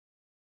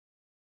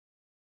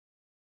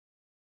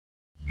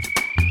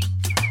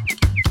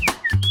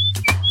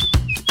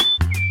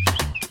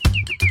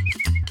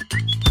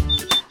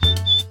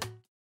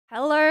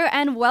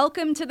and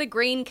welcome to the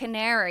Green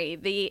Canary,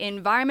 the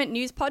environment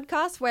news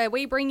podcast where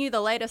we bring you the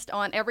latest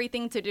on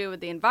everything to do with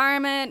the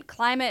environment,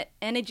 climate,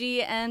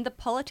 energy, and the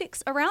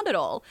politics around it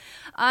all.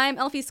 I'm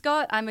Elfie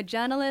Scott, I'm a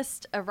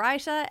journalist, a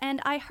writer, and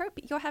I hope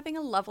you're having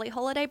a lovely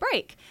holiday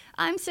break.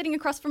 I'm sitting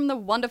across from the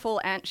wonderful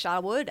Ant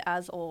Sharwood,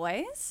 as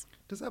always.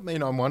 Does that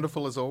mean I'm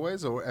wonderful as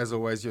always, or as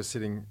always you're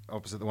sitting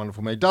opposite the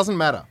wonderful me? Doesn't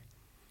matter.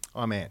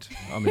 I'm Ant.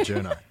 I'm a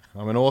journo.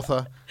 I'm an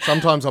author.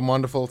 Sometimes I'm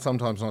wonderful,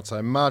 sometimes not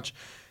so much.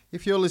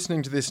 If you're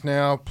listening to this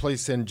now,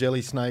 please send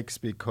jelly snakes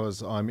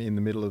because I'm in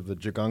the middle of the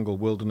Jagungal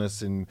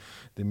wilderness in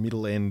the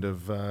middle end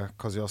of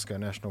Kosciuszko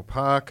National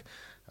Park.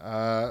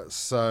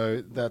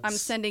 So that's... I'm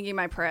sending you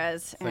my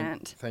prayers,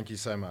 Ant. Thank you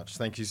so much.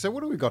 Thank you. So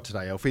what do we got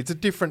today, Elfie? It's a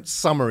different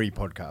summary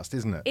podcast,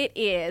 isn't it? It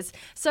is.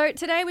 So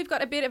today we've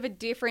got a bit of a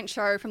different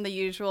show from the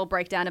usual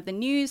breakdown of the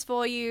news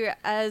for you.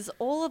 As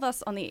all of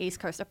us on the East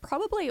Coast are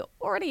probably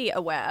already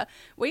aware,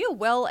 we are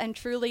well and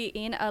truly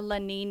in a La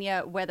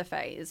Nina weather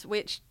phase,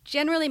 which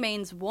generally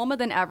means warmer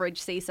than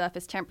average sea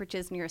surface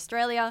temperatures near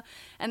Australia.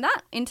 And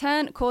that in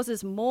turn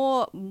causes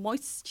more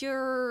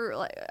moisture,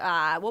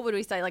 what would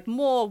we say, like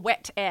more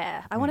wet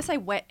air. I want to say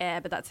wet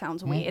air, but that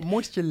sounds weird.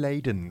 Moisture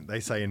laden, they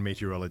say in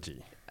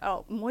meteorology.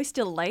 Oh,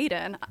 moisture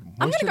laden.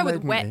 I'm going to go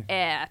with wet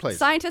air. Please.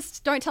 Scientists,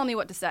 don't tell me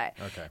what to say.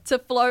 Okay. To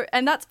flow,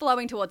 and that's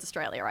flowing towards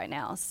Australia right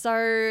now.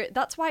 So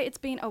that's why it's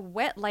been a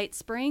wet late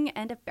spring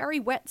and a very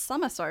wet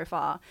summer so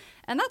far.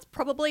 And that's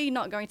probably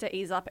not going to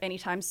ease up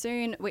anytime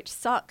soon, which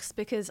sucks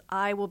because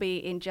I will be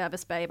in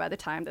Jervis Bay by the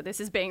time that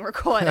this is being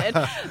recorded.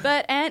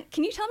 But Ant,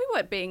 can you tell me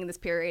what being in this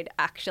period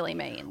actually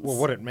means? Well,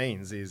 what it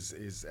means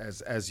is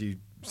as you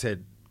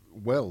said,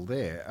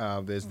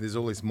 there's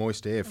all this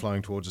moist air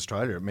flowing towards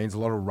Australia. It means a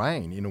lot of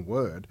rain, in a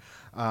word.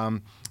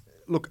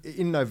 Look,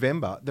 in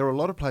November, there are a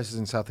lot of places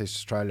in southeast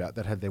Australia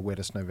that had their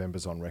wettest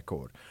Novembers on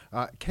record.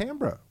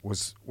 Canberra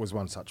was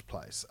one such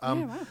place.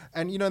 Wow.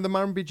 And, you know, the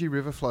Murrumbidgee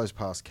River flows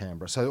past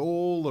Canberra, so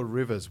all the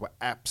rivers were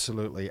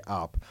absolutely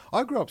up.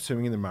 I grew up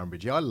swimming in the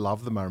Murrumbidgee. I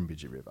love the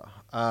Murrumbidgee River.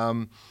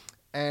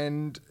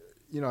 And,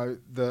 you know,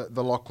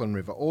 the Lachlan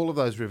River, all of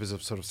those rivers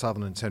of sort of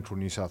southern and central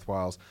New South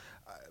Wales.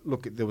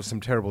 Look, there was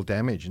some terrible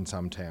damage in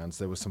some towns.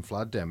 There was some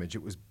flood damage.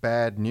 It was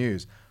bad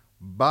news.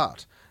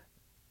 But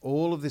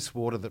all of this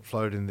water that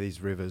flowed in these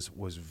rivers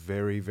was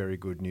very, very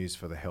good news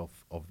for the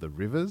health of the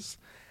rivers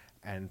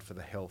and for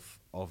the health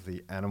of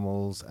the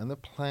animals and the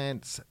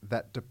plants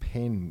that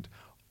depend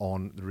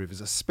on the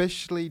rivers,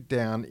 especially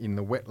down in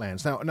the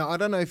wetlands. Now, I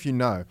don't know if you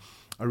know,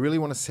 I really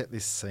want to set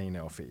this scene,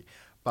 Elfie.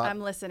 But,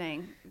 I'm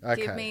listening.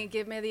 Okay.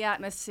 Give me the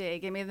atmosphere.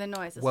 Give me the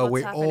noises. Well, What's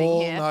we happening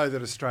all here? know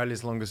that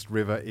Australia's longest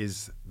river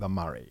is the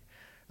Murray.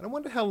 And I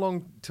wonder how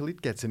long till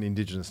it gets an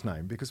Indigenous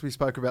name, because we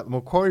spoke about the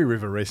Macquarie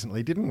River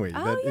recently, didn't we?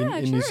 Oh, that yeah,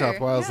 in New South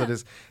Wales, yeah.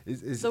 that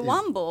is The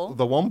Womble.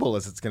 The Womble,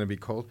 as it's going to be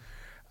called.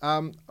 I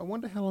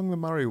wonder how long the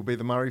Murray will be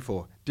the Murray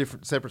for.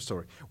 Separate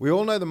story. We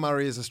all know the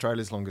Murray is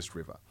Australia's longest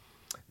river.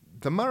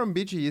 The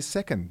Murrumbidgee is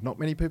second. Not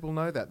many people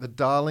know that. The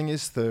Darling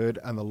is third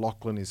and the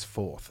Lachlan is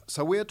fourth.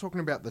 So we are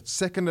talking about the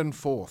second and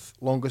fourth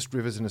longest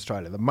rivers in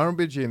Australia. The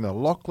Murrumbidgee and the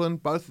Lachlan,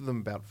 both of them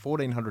about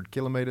 1,400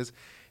 kilometres.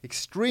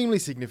 Extremely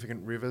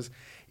significant rivers,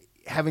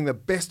 having the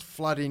best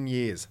flood in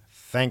years.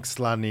 Thanks,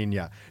 La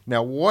Nina.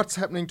 Now, what's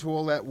happening to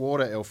all that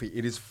water, Elfie?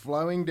 It is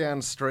flowing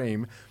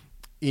downstream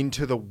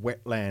into the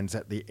wetlands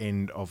at the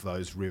end of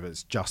those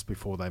rivers just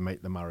before they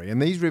meet the Murray.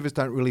 And these rivers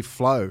don't really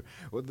flow.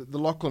 Well, the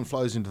Lachlan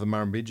flows into the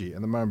Murrumbidgee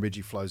and the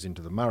Murrumbidgee flows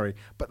into the Murray,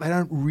 but they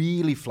don't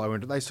really flow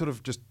into, they sort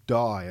of just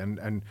die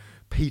and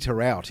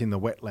peter out in the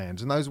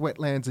wetlands. And those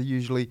wetlands are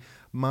usually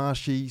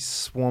marshy,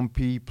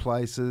 swampy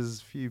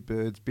places, few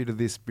birds, bit of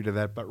this, bit of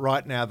that. But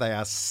right now they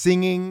are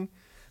singing,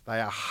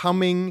 they are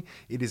humming.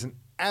 It is an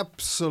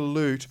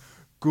absolute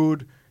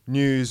good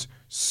news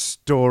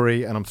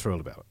story and I'm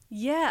thrilled about it.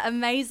 Yeah,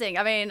 amazing.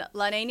 I mean,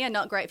 La Nina,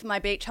 not great for my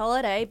beach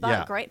holiday,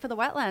 but great for the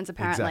wetlands,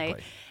 apparently.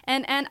 Exactly.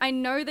 And I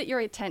know that your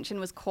attention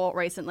was caught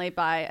recently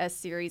by a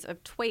series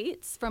of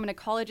tweets from an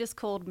ecologist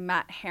called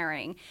Matt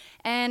Herring.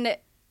 And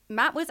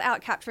Matt was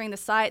out capturing the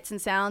sights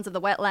and sounds of the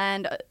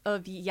wetland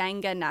of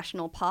Yanga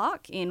National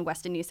Park in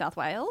Western New South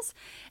Wales.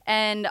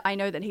 And I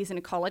know that he's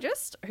an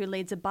ecologist who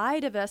leads a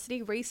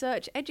biodiversity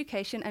research,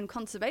 education and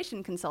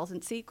conservation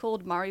consultancy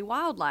called Murray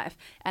Wildlife.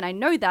 And I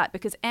know that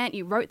because, Ant,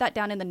 you wrote that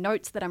down in the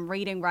notes that I'm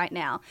reading right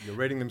now. You're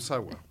reading them so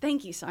well.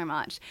 Thank you so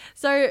much.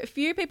 So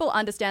few people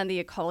understand the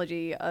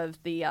ecology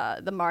of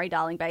the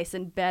Murray-Darling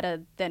Basin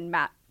better than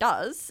Matt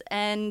does,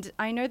 and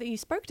I know that you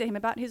spoke to him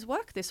about his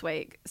work this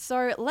week.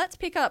 So let's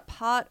pick up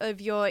part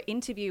of your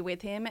interview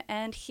with him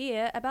and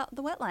hear about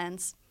the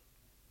wetlands.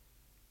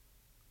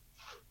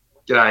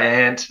 G'day,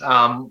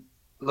 Ant.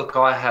 Look,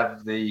 I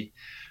have the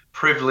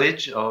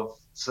privilege of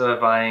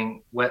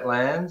surveying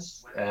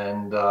wetlands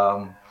and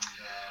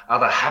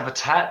other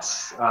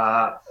habitats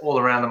all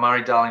around the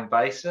Murray-Darling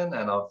Basin,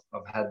 and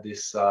I've had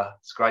this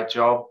great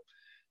job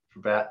for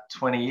about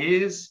 20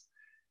 years,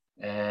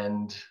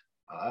 and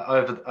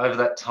over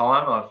that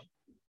time,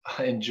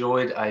 I've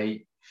enjoyed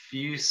a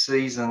few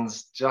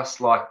seasons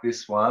just like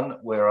this one,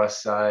 where I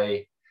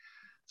say,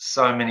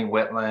 so many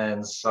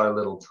wetlands, so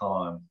little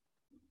time.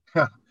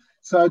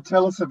 So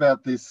tell us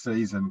about this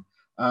season.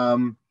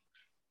 Um,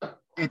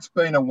 it's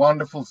been a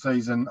wonderful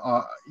season.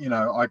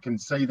 I can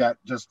see that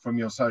just from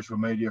your social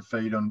media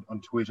feed on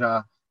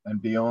Twitter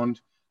and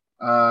beyond.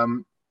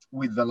 Um,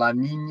 with the La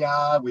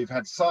Nina, we've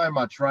had so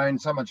much rain,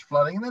 so much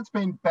flooding, and that's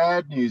been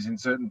bad news in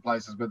certain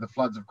places where the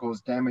floods have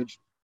caused damage.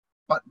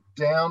 But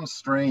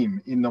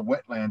downstream in the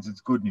wetlands,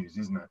 it's good news,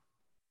 isn't it?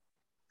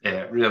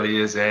 Yeah, it really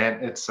is,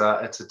 Ant. It's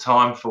a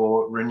time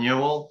for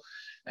renewal,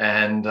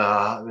 and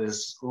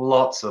there's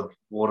lots of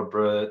water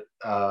bird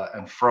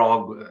and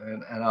frog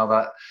and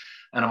other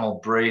animal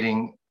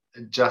breeding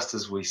just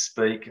as we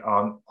speak.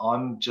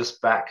 I'm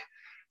just back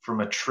from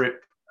a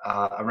trip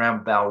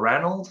around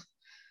Balranald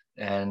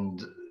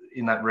and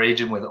in that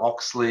region with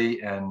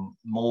Oxley and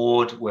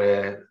Maud,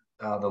 where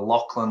the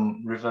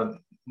Lachlan River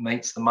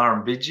meets the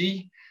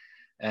Murrumbidgee,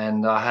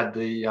 and I had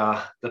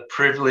the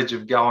privilege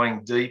of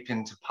going deep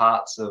into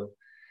parts of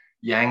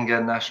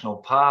Yanga National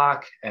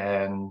Park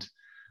and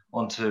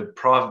onto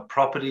private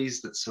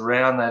properties that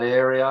surround that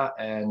area.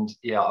 And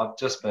yeah, I've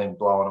just been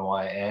blown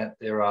away, Ant.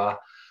 There are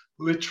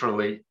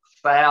literally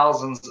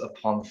thousands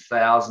upon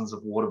thousands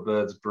of water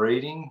birds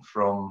breeding,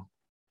 from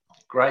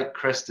great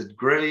crested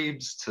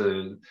grebes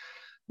to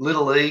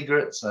little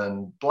egrets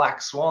and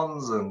black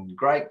swans and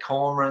great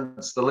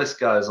cormorants. The list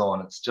goes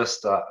on. It's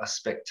just a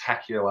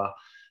spectacular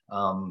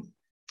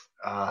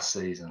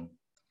season.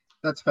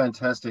 That's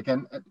fantastic.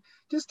 And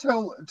just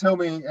tell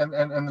me and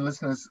the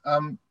listeners,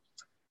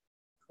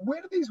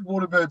 where do these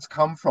water birds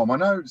come from? I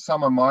know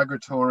some are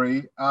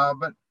migratory,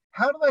 but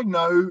how do they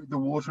know the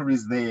water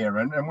is there,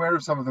 and where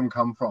have some of them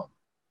come from?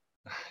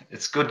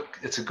 It's good.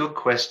 It's a good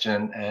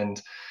question,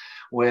 and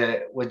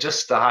we're just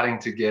starting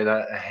to get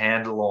a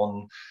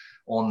handle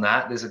on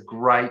that. There's a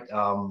great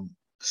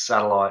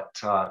satellite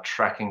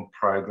tracking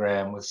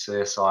program with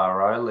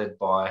CSIRO led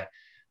by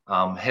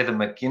Heather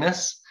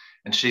McGuinness,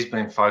 and she's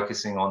been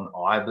focusing on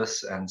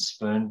ibis and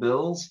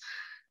spoonbills,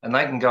 and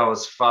they can go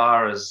as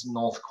far as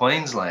North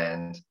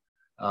Queensland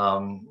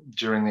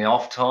during the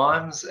off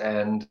times,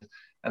 and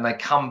they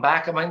come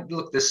back. I mean,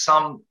 look, there's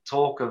some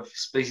talk of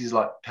species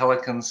like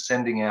pelicans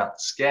sending out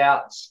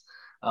scouts,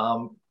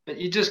 but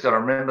you just got to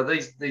remember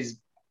these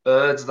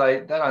birds,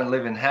 they don't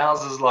live in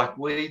houses like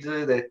we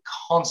do. They're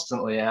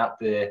constantly out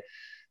there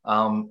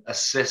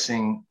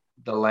assessing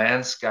the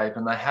landscape,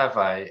 and they have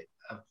a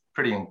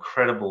pretty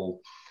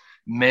incredible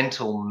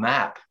mental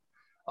map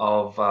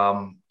of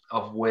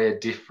where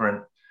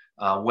different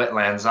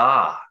wetlands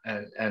are,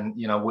 and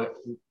you know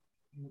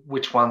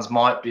which ones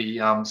might be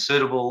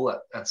suitable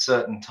at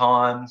certain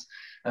times.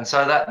 And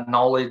so that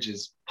knowledge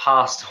is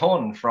passed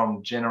on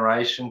from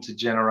generation to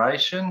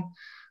generation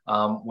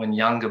when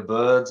younger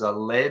birds are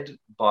led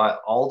by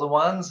older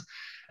ones.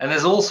 And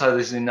there's also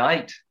this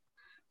innate,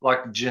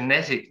 like,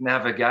 genetic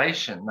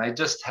navigation. They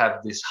just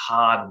have this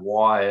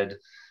hardwired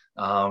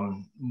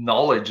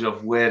knowledge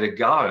of where to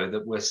go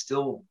that we're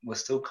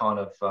still kind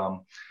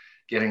of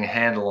getting a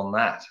handle on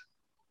that.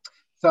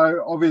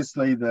 So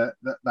obviously the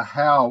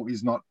how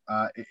is not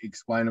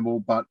explainable,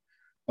 but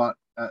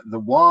the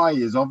why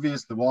is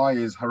obvious. The why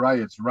is, hooray,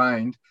 it's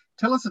rained.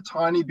 Tell us a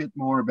tiny bit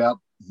more about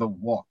the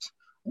what.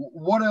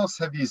 What else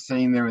have you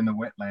seen there in the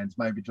wetlands?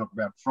 Maybe talk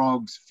about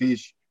frogs,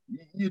 fish.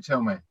 You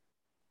tell me.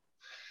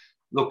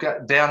 Look,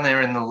 down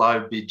there in the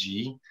Low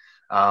Bidgee,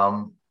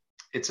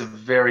 it's a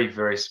very,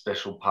 very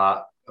special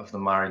part of the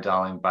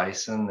Murray-Darling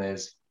Basin.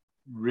 There's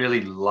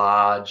really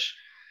large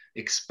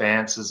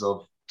expanses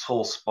of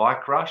tall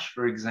spike rush,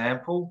 for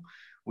example,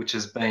 which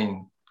has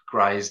been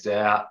grazed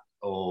out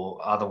or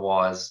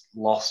otherwise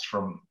lost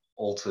from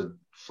altered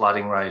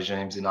flooding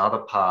regimes in other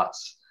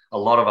parts, a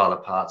lot of other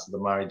parts of the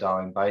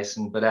Murray-Darling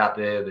Basin. But out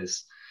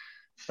there's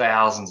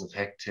thousands of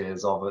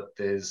hectares of it.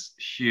 There's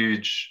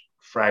huge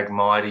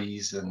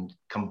Phragmites and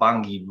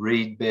Kumbungi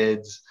reed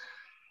beds,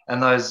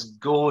 and those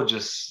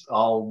gorgeous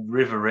old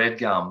river red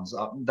gums.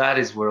 That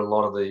is where a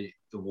lot of the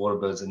water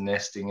birds are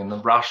nesting, in the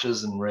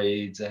rushes and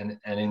reeds and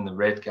in the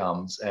red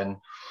gums. And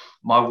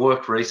my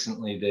work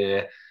recently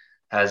there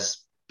has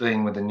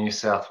been with the New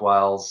South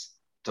Wales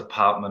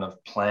Department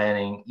of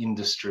Planning,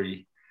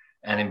 Industry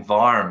and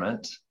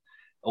Environment,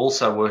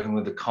 also working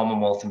with the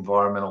Commonwealth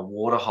Environmental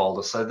Water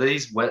Holder. So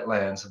these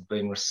wetlands have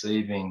been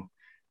receiving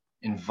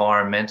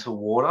environmental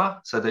water.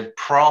 So they're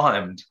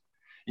primed,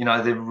 you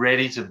know, they're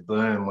ready to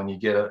boom when you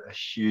get a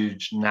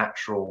huge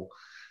natural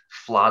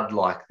flood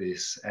like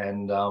this.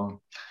 And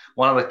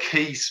one of the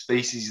key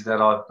species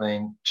that I've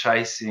been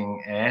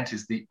chasing, Ant,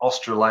 is the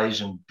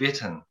Australasian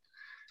bittern,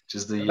 which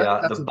is the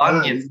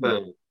bunyip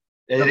bird.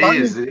 It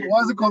is.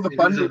 Why is it called the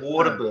bunyip bird? It is a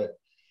water bird.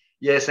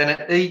 Yes, and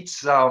it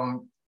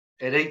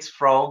eats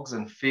frogs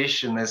and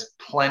fish, and there's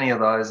plenty of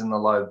those in the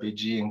Low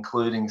Bidgee,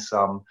 including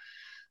some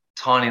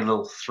tiny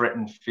little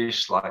threatened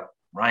fish like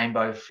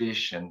rainbow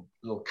fish and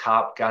little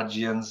carp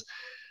gudgeons,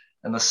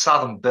 and the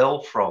southern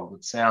bell frog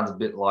that sounds a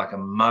bit like a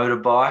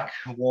motorbike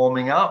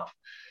warming up.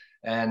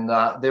 And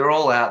they're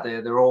all out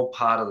there. They're all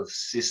part of the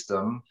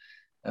system.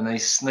 And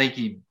these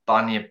sneaky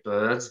bunyip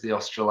birds, the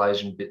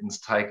Australasian bitterns,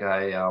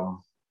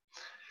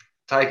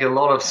 take a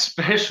lot of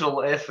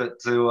special effort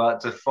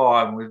to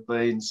find. We've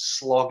been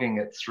slogging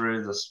it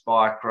through the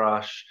spike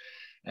rush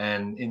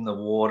and in the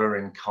water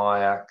in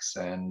kayaks,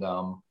 and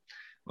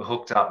we're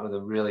hooked up with a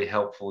really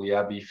helpful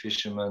Yabby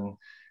fisherman,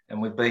 and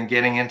we've been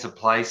getting into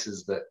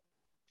places that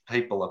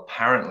people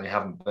apparently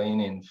haven't been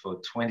in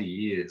for 20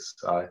 years.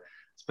 So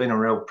it's been a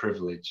real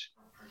privilege.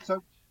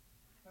 So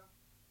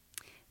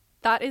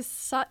that is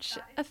such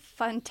a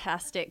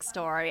fantastic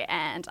story,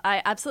 and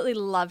I absolutely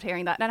loved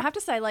hearing that. And I have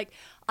to say, like,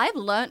 I've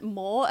learnt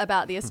more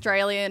about the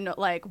Australian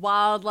like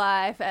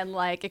wildlife and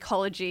like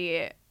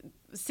ecology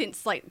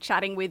since like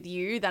chatting with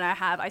you than I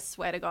have, I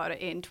swear to God,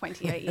 in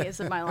 28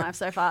 years of my life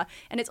so far.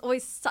 And it's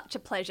always such a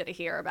pleasure to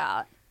hear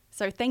about.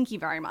 So thank you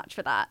very much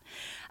for that.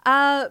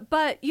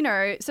 But, you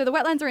know, so the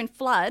wetlands are in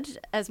flood,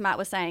 as Matt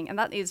was saying, and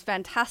that is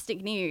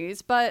fantastic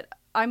news. But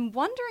I'm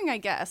wondering, I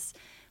guess,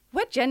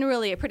 we're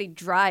generally a pretty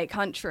dry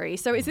country.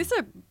 So is this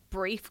a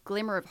brief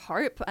glimmer of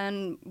hope?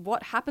 And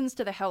what happens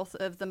to the health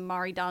of the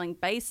Murray-Darling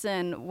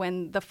Basin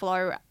when the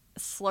flow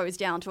slows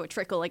down to a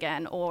trickle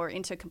again or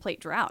into complete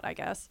drought, I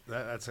guess?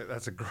 That's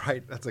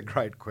a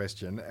great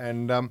question.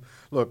 And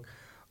look,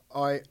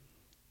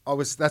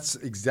 that's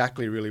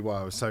exactly really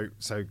why I was so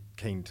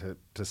keen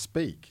to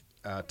speak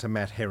to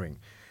Matt Herring,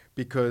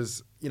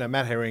 because, you know,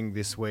 Matt Herring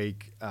this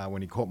week,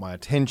 when he caught my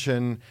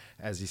attention,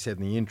 as he said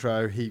in the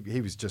intro,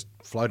 he was just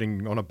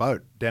floating on a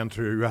boat down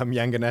through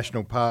Yanga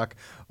National Park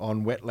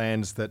on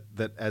wetlands that,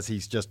 as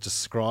he's just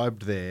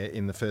described there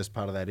in the first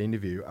part of that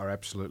interview, are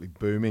absolutely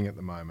booming at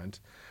the moment.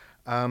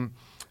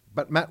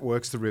 But Matt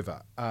works the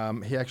river.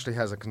 He actually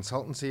has a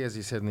consultancy, as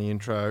he said in the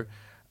intro.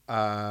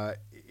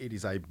 It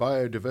is a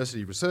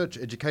biodiversity research,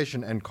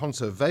 education and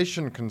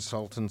conservation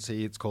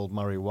consultancy. It's called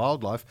Murray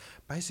Wildlife.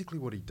 Basically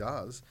what he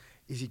does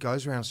is he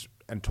goes around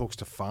and talks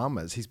to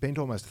farmers. He's been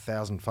to almost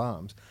 1,000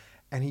 farms,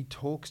 and he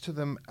talks to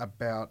them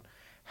about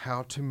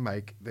how to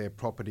make their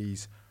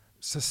properties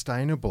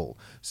sustainable,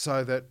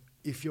 so that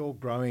if you're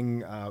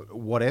growing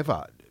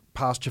whatever,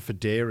 pasture for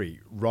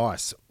dairy,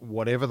 rice,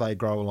 whatever they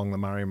grow along the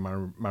Murray,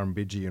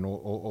 Murrumbidgee and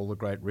all the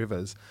great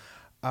rivers,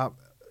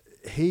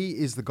 he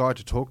is the guy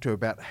to talk to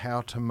about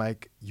how to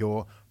make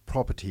your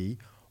property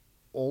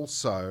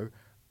also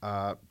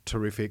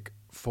terrific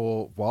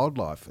for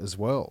wildlife as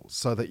well,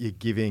 so that you're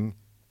giving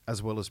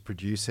as well as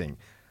producing.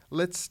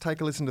 Let's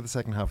take a listen to the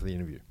second half of the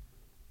interview.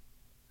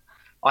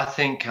 I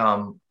think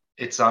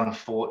it's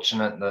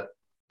unfortunate that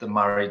the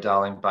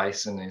Murray-Darling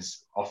Basin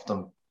is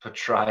often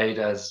portrayed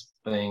as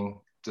being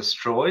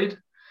destroyed,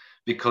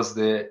 because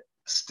there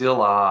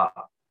still are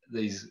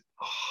these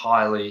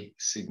highly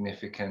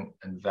significant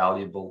and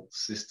valuable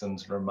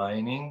systems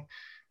remaining,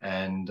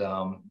 and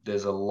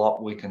there's a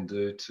lot we can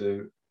do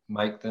to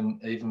make them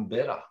even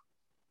better.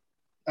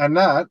 And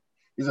that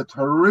is a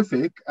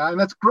terrific, and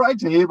that's great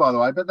to hear, by the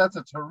way, but that's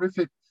a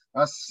terrific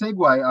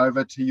segue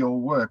over to your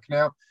work.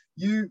 Now,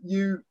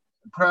 you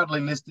proudly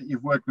list that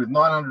you've worked with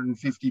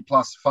 950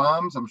 plus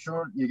farms. I'm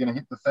sure you're going to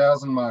hit the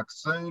 1,000 mark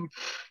soon.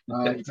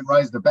 You can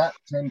raise the bat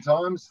 10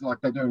 times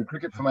like they do in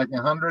cricket for making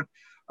 100.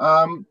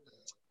 And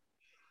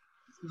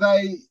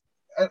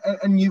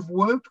you've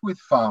worked with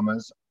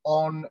farmers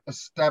on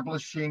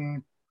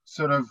establishing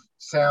sort of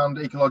sound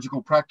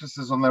ecological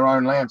practices on their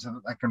own land so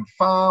that they can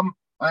farm,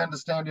 I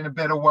understand, in a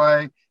better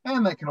way,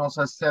 and they can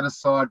also set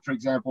aside, for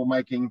example,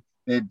 making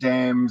their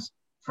dams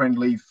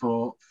friendly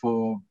for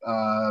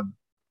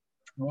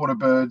water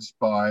birds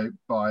by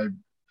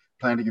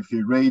planting a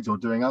few reeds or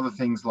doing other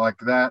things like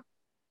that.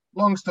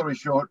 Long story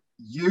short,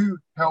 you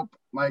help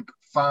make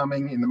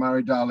farming in the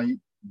Murray-Darling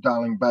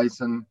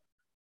Basin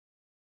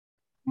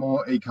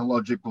more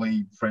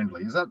ecologically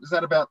friendly. Is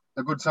that about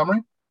a good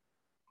summary?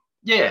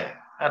 Yeah,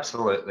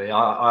 absolutely.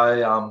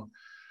 I've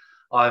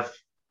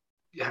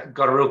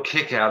got a real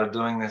kick out of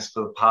doing this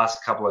for the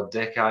past couple of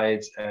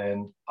decades,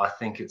 and I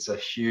think it's a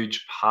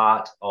huge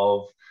part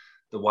of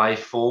the way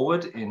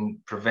forward in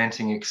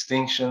preventing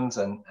extinctions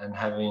and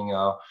having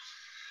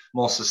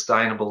more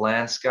sustainable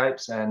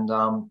landscapes. And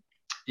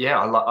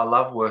I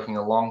love working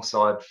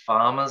alongside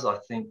farmers. I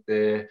think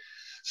they're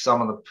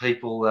some of the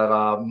people that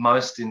are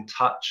most in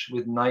touch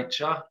with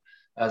nature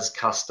as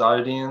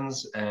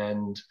custodians,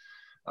 and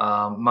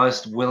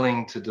most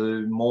willing to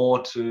do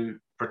more to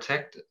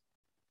protect it.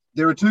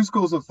 There are two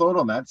schools of thought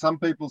on that. Some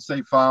people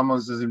see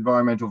farmers as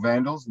environmental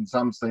vandals and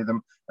some see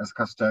them as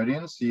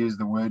custodians, to use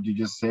the word you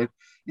just said.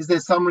 Is there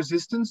some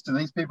resistance? Do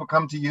these people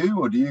come to you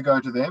or do you go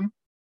to them?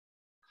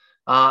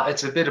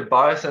 It's a bit of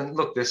both. And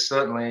look, there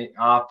certainly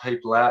are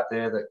people out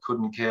there that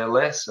couldn't care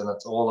less, and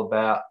it's all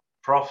about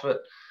profit.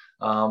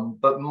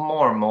 But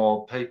more and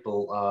more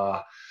people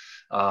are,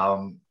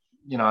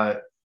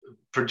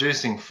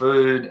 producing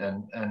food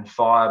and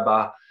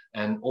fibre,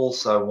 and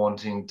also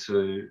wanting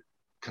to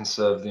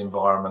conserve the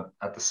environment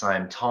at the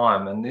same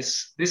time. And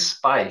this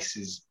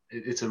space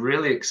it's a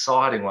really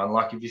exciting one.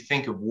 Like, if you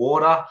think of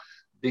water,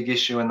 big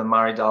issue in the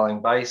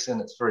Murray-Darling Basin,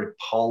 it's very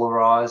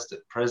polarized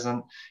at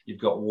present.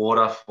 You've got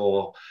water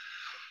for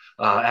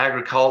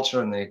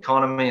agriculture and the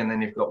economy, and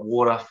then you've got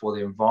water for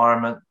the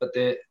environment. But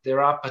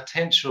there are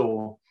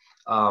potential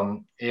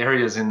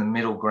areas in the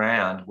middle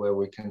ground where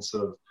we can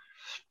sort of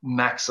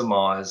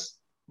maximize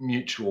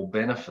mutual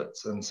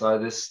benefits. And so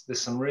there's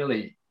some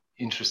really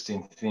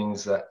interesting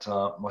things that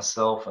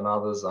myself and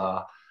others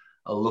are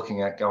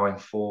looking at going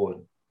forward.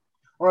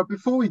 All right,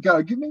 before we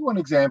go, give me one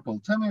example.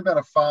 Tell me about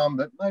a farm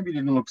that maybe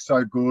didn't look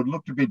so good,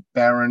 looked a bit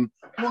barren,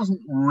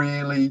 wasn't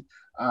really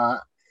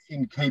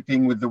in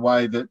keeping with the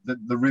way that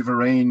the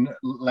riverine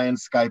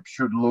landscape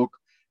should look,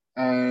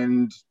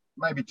 and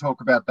maybe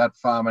talk about that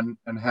farm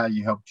and how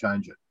you helped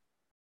change it.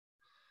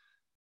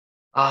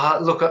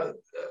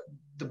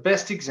 The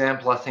best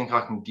example I think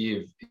I can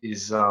give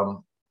is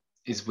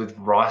with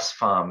rice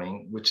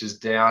farming, which is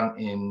down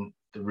in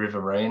the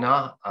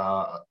Riverina,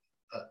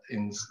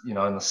 in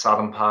the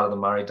southern part of the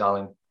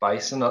Murray-Darling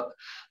Basin. A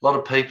lot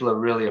of people are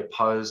really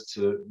opposed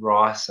to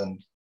rice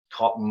and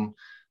cotton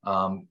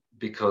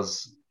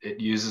because it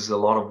uses a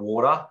lot of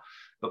water.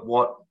 But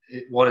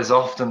what is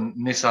often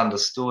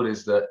misunderstood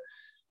is that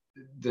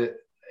the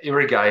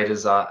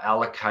irrigators are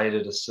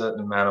allocated a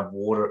certain amount of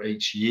water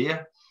each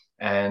year,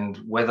 and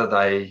whether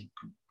they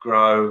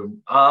grow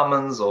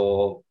almonds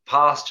or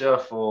pasture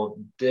for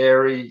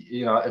dairy,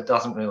 it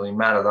doesn't really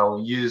matter.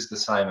 They'll use the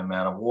same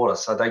amount of water.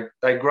 So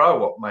they grow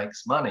what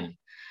makes money.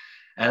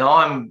 And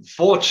I'm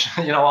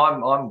fortunate,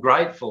 I'm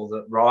grateful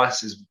that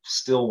rice is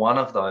still one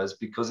of those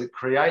because it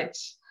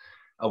creates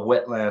a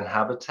wetland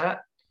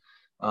habitat.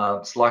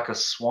 It's like a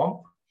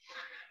swamp.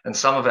 And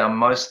some of our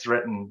most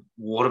threatened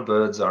water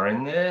birds are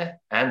in there,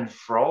 and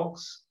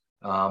frogs,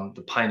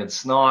 the painted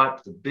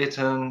snipe, the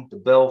bittern, the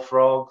bell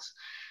frogs.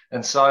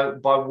 And so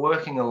by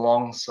working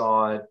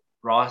alongside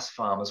rice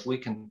farmers, we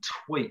can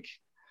tweak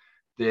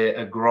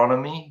their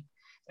agronomy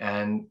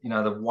and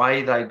the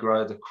way they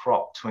grow the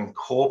crop to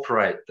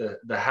incorporate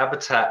the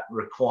habitat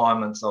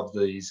requirements of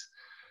these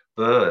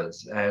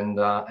birds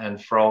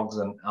and frogs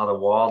and other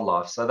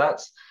wildlife. So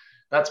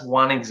that's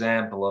one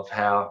example of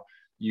how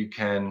you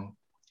can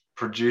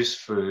produce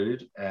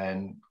food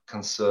and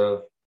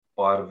conserve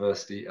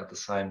biodiversity at the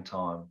same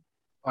time.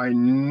 I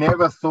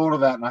never thought of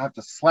that, and I have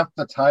to slap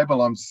the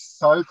table. I'm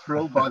so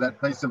thrilled by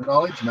that piece of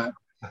knowledge, Matt,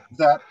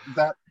 that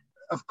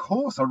of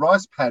course a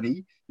rice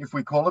paddy, if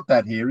we call it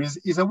that here, is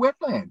a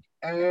wetland,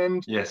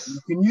 and yes, you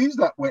can use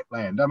that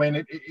wetland. I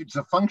mean, it's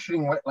a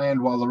functioning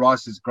wetland while the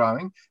rice is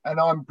growing,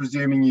 and I'm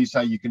presuming you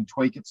say you can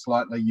tweak it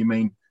slightly. You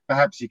mean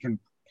perhaps you can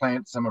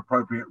plant some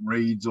appropriate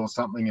reeds or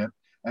something at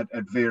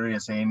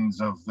various ends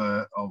of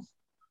the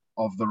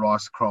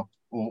rice crop,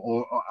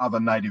 or other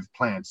native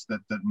plants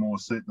that more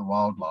suit the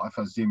wildlife.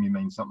 I assume you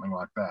mean something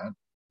like that.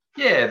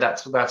 Yeah,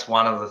 that's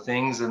one of the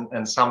things,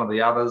 and some of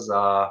the others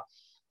are,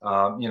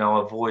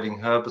 avoiding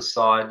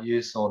herbicide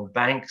use on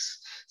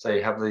banks. So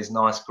you have these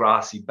nice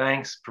grassy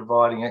banks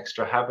providing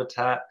extra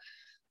habitat.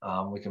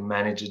 We can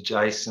manage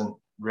adjacent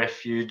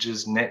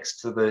refuges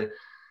next to the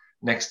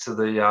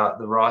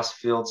rice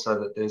field so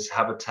that there's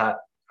habitat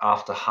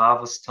after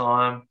harvest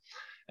time,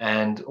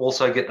 and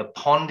also get the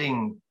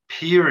ponding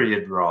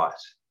period right,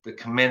 the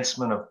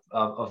commencement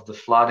of the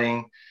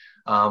flooding,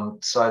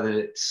 so that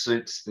it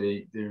suits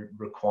the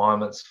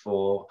requirements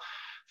for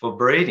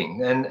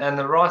breeding. And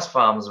the rice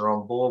farmers are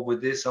on board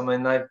with this. I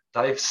mean,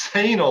 they've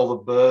seen all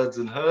the birds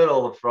and heard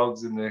all the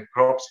frogs in their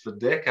crops for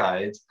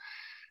decades,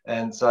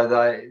 and so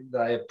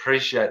they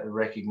appreciate the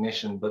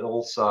recognition, but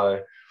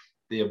also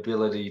the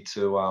ability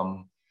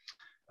to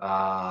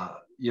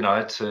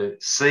to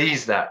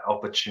seize that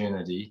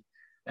opportunity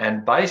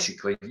and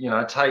basically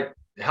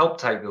help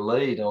take the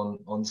lead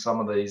on some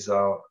of these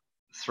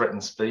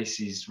threatened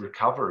species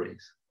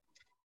recoveries.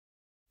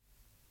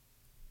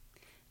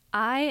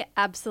 I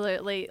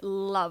absolutely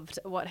loved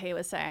what he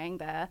was saying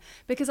there,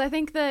 because I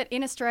think that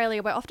in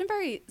Australia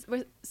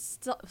we're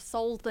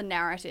sold the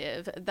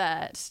narrative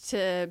that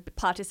to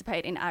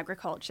participate in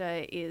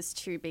agriculture is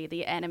to be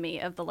the enemy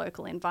of the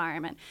local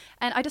environment.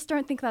 And I just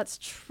don't think that's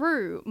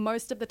true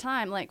most of the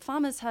time. Like,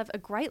 farmers have a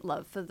great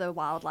love for the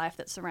wildlife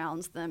that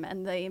surrounds them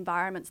and the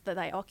environments that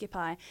they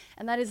occupy.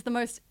 And that is the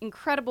most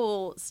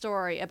incredible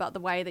story about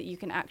the way that you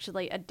can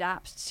actually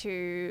adapt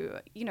to,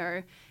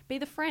 be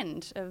the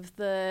friend of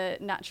the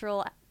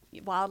natural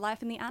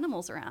wildlife and the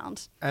animals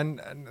around. And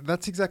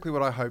that's exactly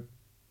what I hope,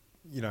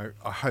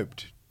 I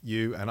hoped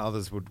you and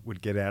others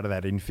would get out of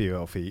that interview,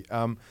 Alfie.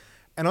 And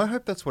I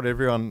hope that's what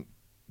everyone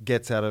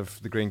gets out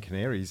of the Green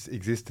Canary's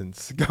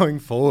existence going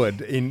forward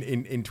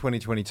in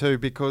 2022,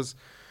 because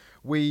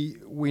we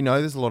know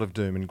there's a lot of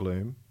doom and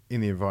gloom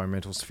in the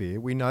environmental sphere.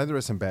 We know there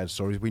are some bad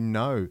stories. We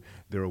know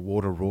there are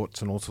water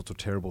rorts and all sorts of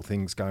terrible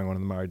things going on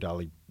in the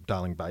Murray-Darling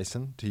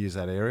Basin, to use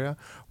that area.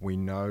 We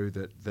know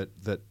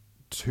that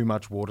too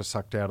much water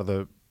sucked out of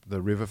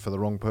the river for the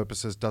wrong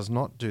purposes does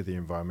not do the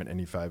environment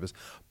any favours.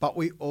 But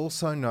we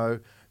also know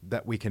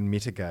that we can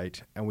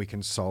mitigate and we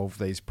can solve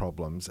these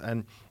problems.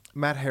 And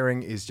Matt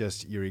Herring is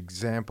just your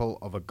example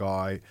of a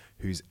guy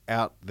who's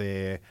out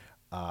there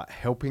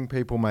helping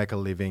people make a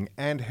living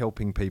and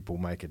helping people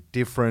make a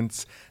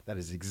difference. That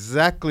is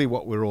exactly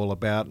what we're all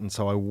about. And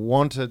so I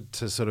wanted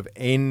to sort of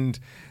end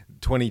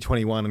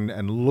 2021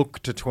 and look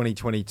to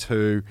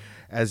 2022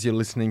 as you're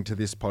listening to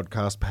this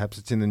podcast. Perhaps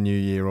it's in the new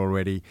year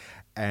already,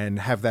 and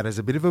have that as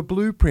a bit of a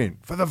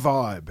blueprint for the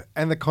vibe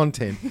and the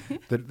content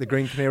that the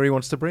Green Canary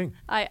wants to bring.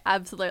 I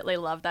absolutely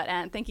love that,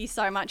 Ant. Thank you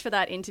so much for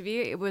that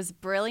interview. It was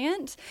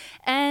brilliant.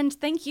 And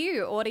thank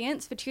you,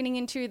 audience, for tuning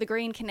into the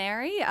Green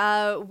Canary.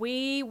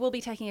 We will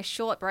be taking a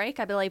short break.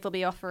 I believe we'll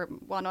be off for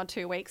 1 or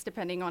 2 weeks,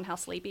 depending on how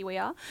sleepy we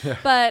are. Yeah.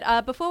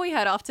 But before we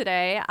head off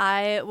today,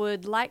 I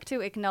would like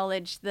to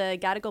acknowledge the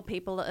Gadigal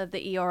people of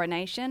the Eora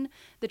Nation,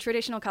 the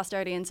traditional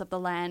custodians of the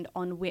land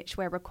on which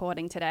we're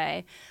recording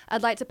today.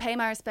 I'd like to pay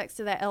my respects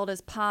to their elders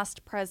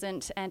past,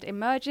 present and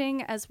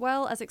emerging, as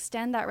well as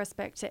extend that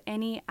respect to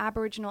any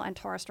Aboriginal and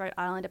Torres Strait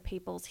Islander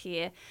peoples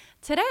here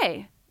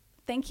today.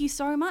 Thank you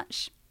so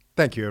much.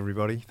 Thank you,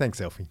 everybody. Thanks,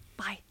 Elfie.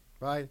 Bye.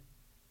 Bye.